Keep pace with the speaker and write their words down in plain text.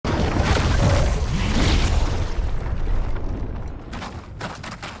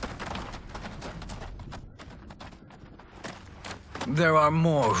There are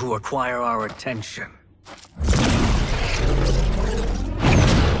more who require our attention.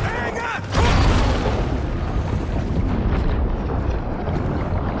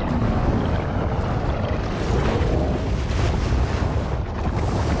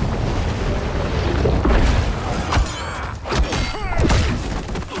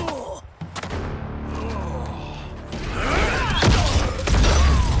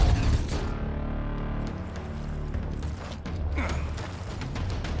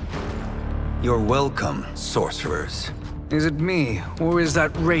 You're welcome, sorcerers. Is it me, or is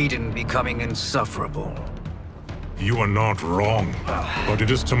that Raiden becoming insufferable? You are not wrong, but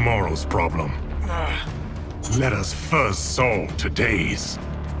it is tomorrow's problem. Let us first solve today's.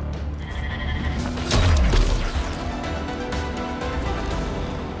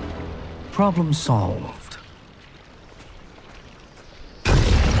 Problem solved.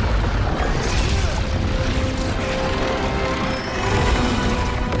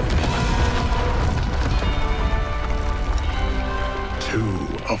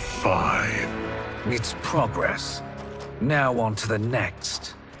 Of 5. It's progress. Now on to the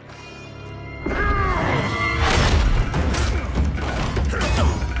next.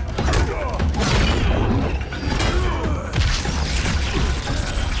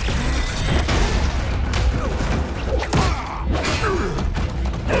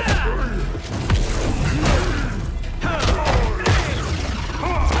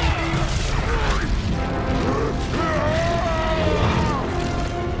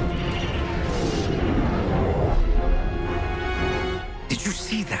 Did you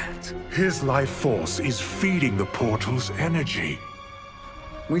see that? His life force is feeding the portal's energy.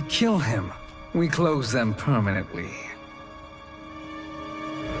 We kill him. We close them permanently.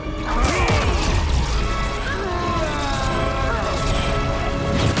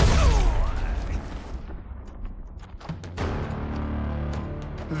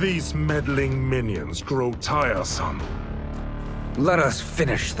 These meddling minions grow tiresome. Let us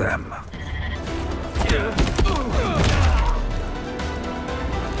finish them.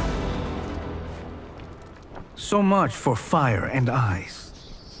 So much for fire and ice.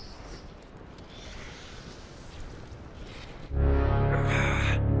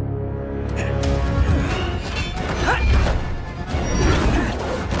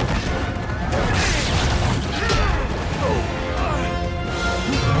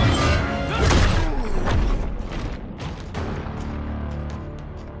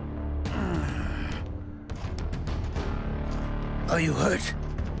 Are you hurt?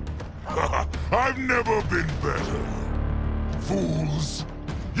 I've never been better. Fools!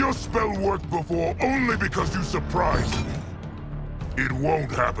 Your spell worked before only because you surprised me. It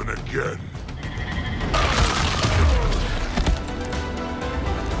won't happen again.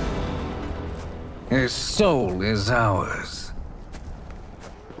 His soul is ours.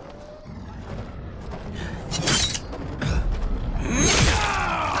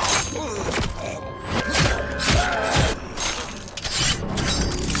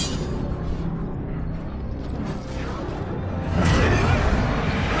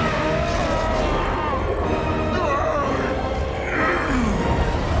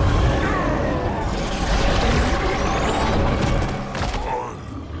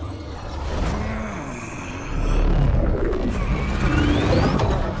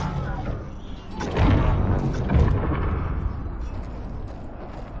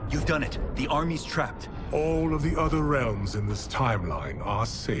 You've done it. The army's trapped. All of the other realms in this timeline are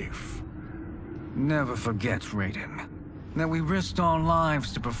safe. Never forget, Raiden, that we risked our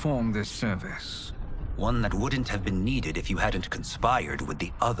lives to perform this service. One that wouldn't have been needed if you hadn't conspired with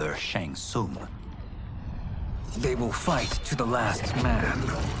the other Shang Tsung. They will fight to the last man.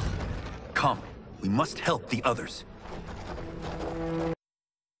 Come, we must help the others.